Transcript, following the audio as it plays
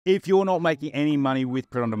If you're not making any money with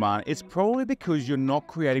print on demand, it's probably because you're not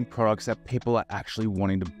creating products that people are actually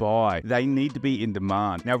wanting to buy. They need to be in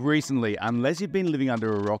demand. Now, recently, unless you've been living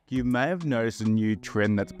under a rock, you may have noticed a new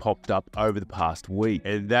trend that's popped up over the past week,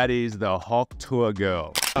 and that is the Hawk Tuah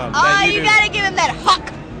girl. You gotta give him that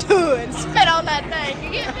Hawk Tuah and spit on that thing, you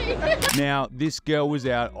get me? Now, this girl was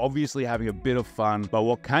out obviously having a bit of fun, but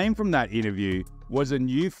what came from that interview was a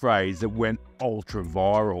new phrase that went ultra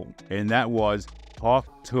viral, and that was Hawk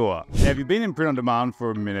Tuah. Now, if you've been in print on demand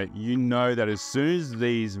for a minute, you know that as soon as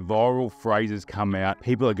these viral phrases come out,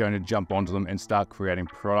 people are going to jump onto them and start creating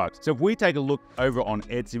products. So if we take a look over on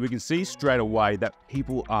Etsy, we can see straight away that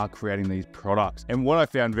people are creating these products. And what I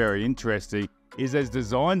found very interesting is there's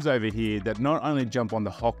designs over here that not only jump on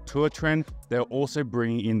the Hawk Tuah trend, they're also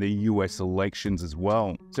bringing in the US elections as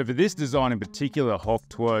well. So for this design in particular, Hawk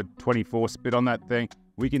Tuah 24 spit on that thing,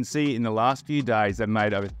 we can see in the last few days they've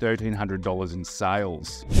made over $1,300 in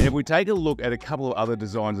sales. And if we take a look at a couple of other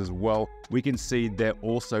designs as well, we can see they're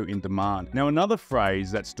also in demand. Now, another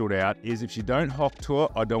phrase that stood out is, if you don't Hawk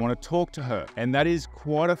Tuah, I don't want to talk to her. And that is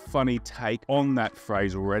quite a funny take on that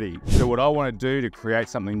phrase already. So what I want to do to create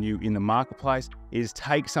something new in the marketplace is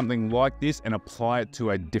take something like this and apply it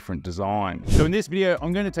to a different design. So in this video,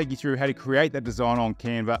 I'm going to take you through how to create that design on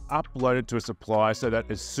Canva, upload it to a supplier so that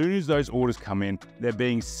as soon as those orders come in, they're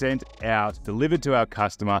being sent out, delivered to our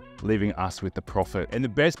customer, leaving us with the profit. And the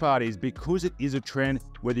best part is, because it is a trend,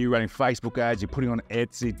 whether you're running Facebook ads, you're putting on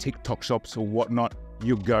Etsy, TikTok shops or whatnot,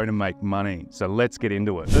 you're going to make money. So let's get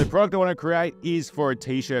into it. So the product I want to create is for a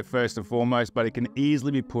t-shirt first and foremost, but it can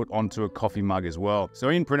easily be put onto a coffee mug as well. So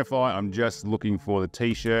in Printify, I'm just looking for the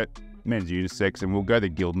t-shirt, men's unisex, and we'll go the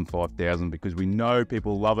Gildan 5000 because we know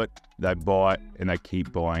people love it, they buy it, and they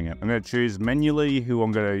keep buying it. I'm going to choose manually who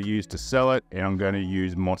I'm going to use to sell it, and I'm going to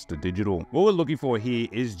use Monster Digital. What we're looking for here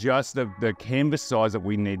is just the canvas size that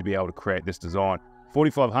we need to be able to create this design.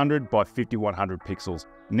 4500 by 5100 pixels.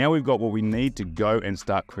 Now we've got what we need to go and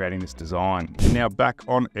start creating this design. Now back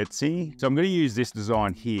on Etsy. So I'm going to use this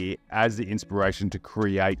design here as the inspiration to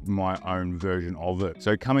create my own version of it.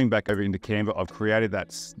 So coming back over into Canva, I've created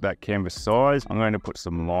that canvas size. I'm going to put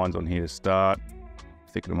some lines on here to start,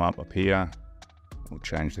 thicken them up here. We'll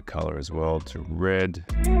change the color as well to red.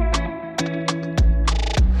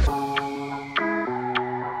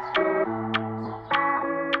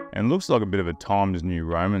 And looks like a bit of a Times New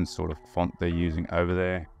Roman sort of font they're using over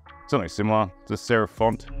there. Something similar, it's a serif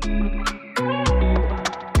font.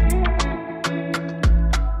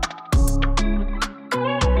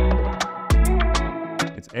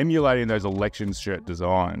 It's emulating those election shirt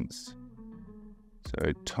designs.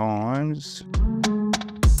 So Times.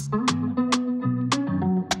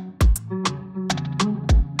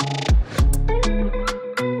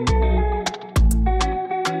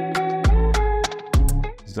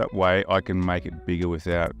 That way I can make it bigger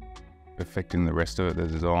without affecting the rest of the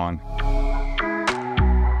design.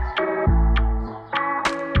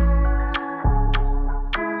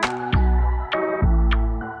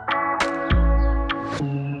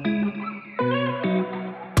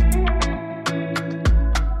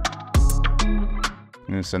 I'm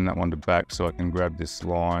going to send that one to back so I can grab this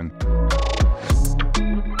line.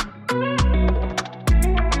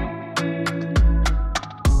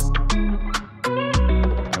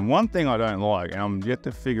 One thing I don't like, and I'm yet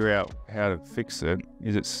to figure out how to fix it,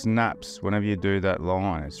 is it snaps whenever you do that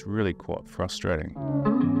line. It's really quite frustrating.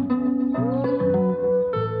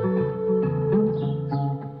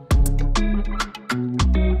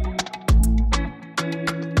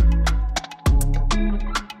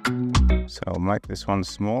 So I'll make this one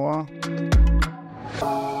smaller.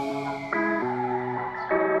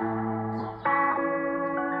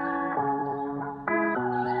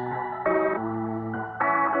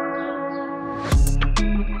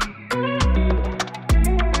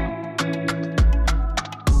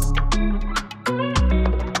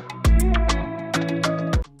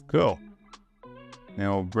 Cool.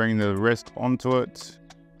 Now I'll bring the rest onto it.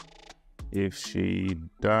 If she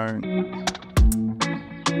don't,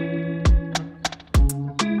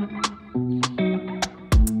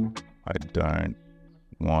 I don't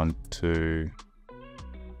want to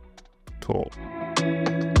talk.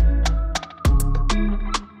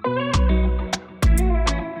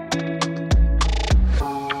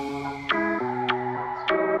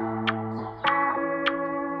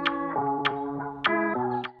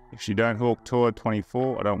 If she don't Hawk Tuah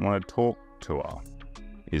 24, I don't want to talk to her,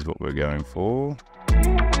 is what we're going for.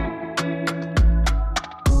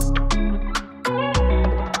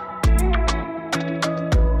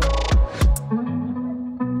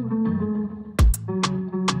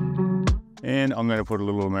 And I'm going to put a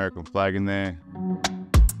little American flag in there.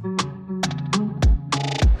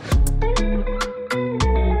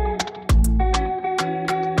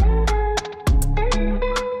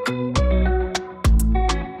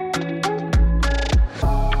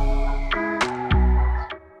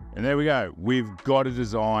 And there we go. We've got a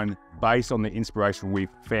design based on the inspiration we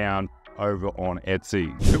found over on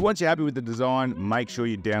Etsy. So once you're happy with the design, make sure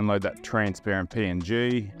you download that transparent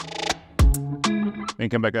PNG. Then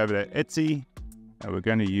come back over to Etsy. And we're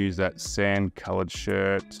going to use that sand colored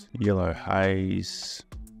shirt, yellow haze,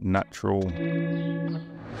 natural.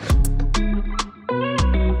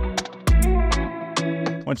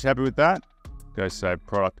 Once you're happy with that, go save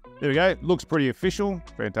product. There we go. Looks pretty official.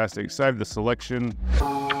 Fantastic. Save the selection.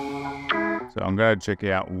 So I'm going to check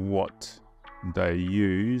out what they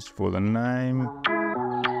used for the name.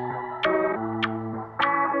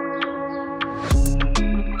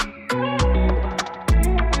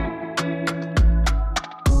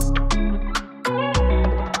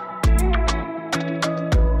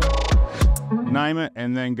 Name it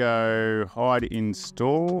and then go hide in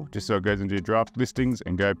store, just so it goes into your draft listings,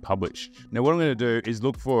 and go publish. Now what I'm going to do is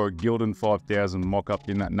look for a Gildan 5000 mock-up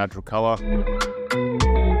in that natural color.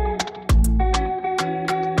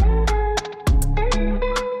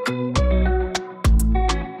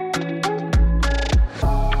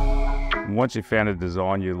 Once you've found a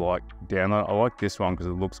design you like, download. I like this one because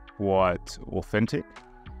it looks quite authentic.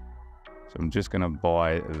 So I'm just going to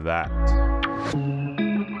buy that.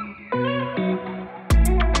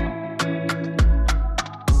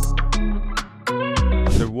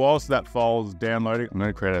 So whilst that file's downloading, I'm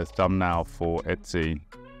going to create a thumbnail for Etsy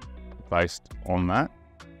based on that.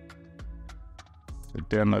 So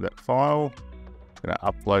download that file, I'm going to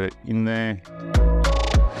upload it in there.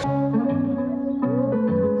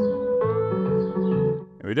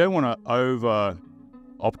 And we don't want to over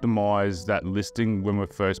optimize that listing when we're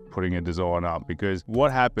first putting a design up, because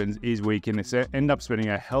what happens is we can end up spending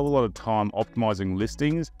a hell of a lot of time optimizing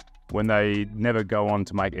listings when they never go on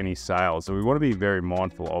to make any sales. So we want to be very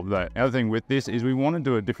mindful of that. Another thing with this is we want to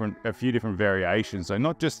do a few different variations. So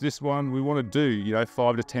not just this one, we want to do,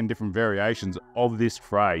 5 to 10 different variations of this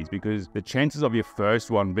phrase, because the chances of your first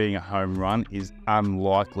one being a home run is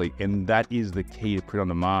unlikely. And that is the key to print on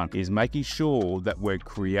demand, is making sure that we're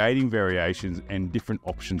creating variations and different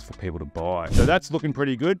options for people to buy. So that's looking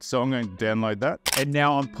pretty good. So I'm going to download that. And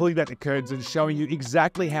now I'm pulling back the curtains and showing you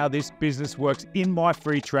exactly how this business works in my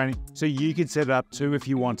free training, so you can set it up too if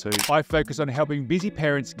you want to. I focus on helping busy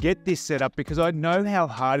parents get this set up because I know how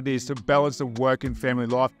hard it is to balance the work and family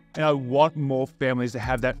life, and I want more families to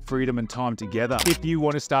have that freedom and time together. If you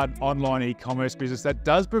want to start an online e-commerce business that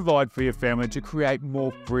does provide for your family to create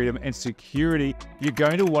more freedom and security, you're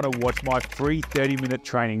going to want to watch my free 30-minute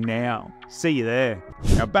training now. See you there.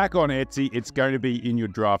 Now back on Etsy, it's going to be in your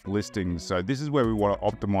draft listings. So this is where we want to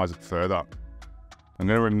optimize it further. I'm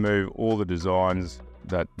going to remove all the designs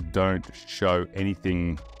that don't show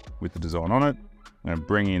anything with the design on it. I'm going to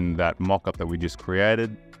bring in that mock-up that we just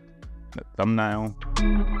created, that thumbnail.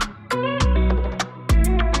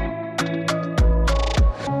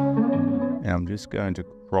 And I'm just going to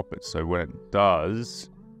crop it so when it does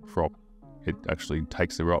crop, it actually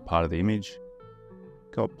takes the right part of the image.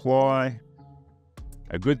 Go apply.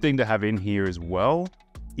 A good thing to have in here as well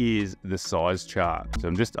is the size chart. So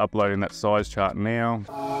I'm just uploading that size chart now.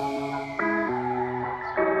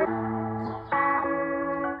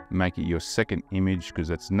 Make it your second image, because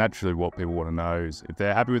that's naturally what people want to know. Is if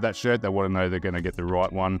they're happy with that shirt, they want to know they're going to get the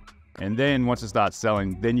right one. And then once it starts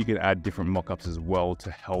selling, then you can add different mock-ups as well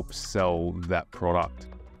to help sell that product.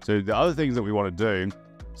 So the other things that we want to do,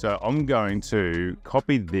 so I'm going to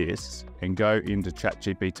copy this and go into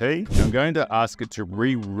ChatGPT. I'm going to ask it to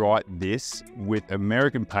rewrite this with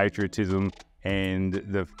American patriotism and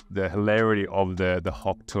the hilarity of the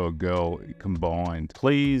Hawk Tuah girl combined.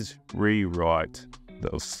 Please rewrite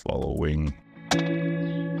the following.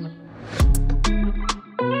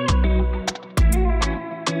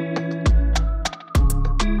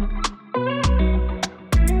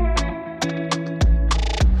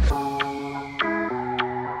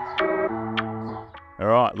 All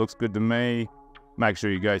right, looks good to me. Make sure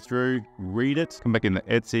you go through, read it, come back into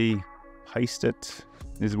Etsy, paste it.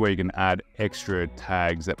 This is where you can add extra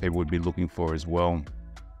tags that people would be looking for as well.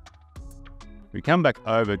 We come back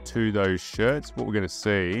over to those shirts. What we're going to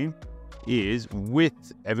see is with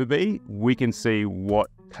Everbee, we can see what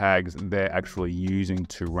tags they're actually using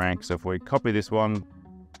to rank. So if we copy this one,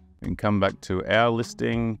 we can come back to our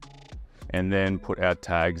listing and then put our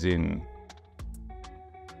tags in.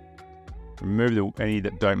 Remove any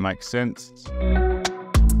that don't make sense.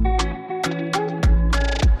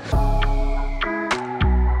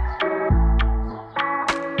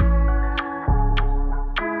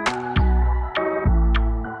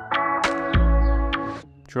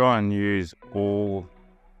 Try and use all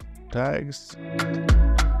tags.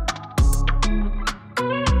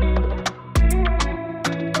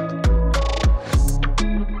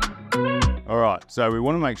 right, so we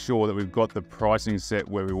want to make sure that we've got the pricing set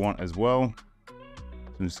where we want as well. So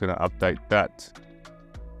I'm just going to update that.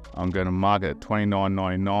 I'm going to mark it at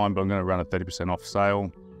 $29.99, but I'm going to run a 30% off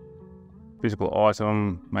sale. Physical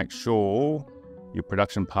item, make sure your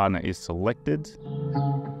production partner is selected.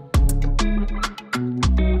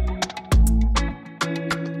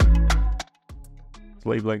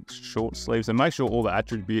 Sleeve length, short sleeves, and make sure all the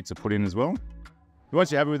attributes are put in as well.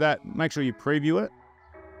 Once you're happy with that, make sure you preview it.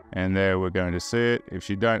 And there we're going to see it. If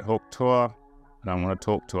she don't Hawk Tuah, I don't want to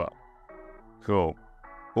talk to her. Cool.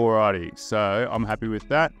 Alrighty, so I'm happy with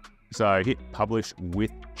that. So hit publish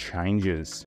with changes.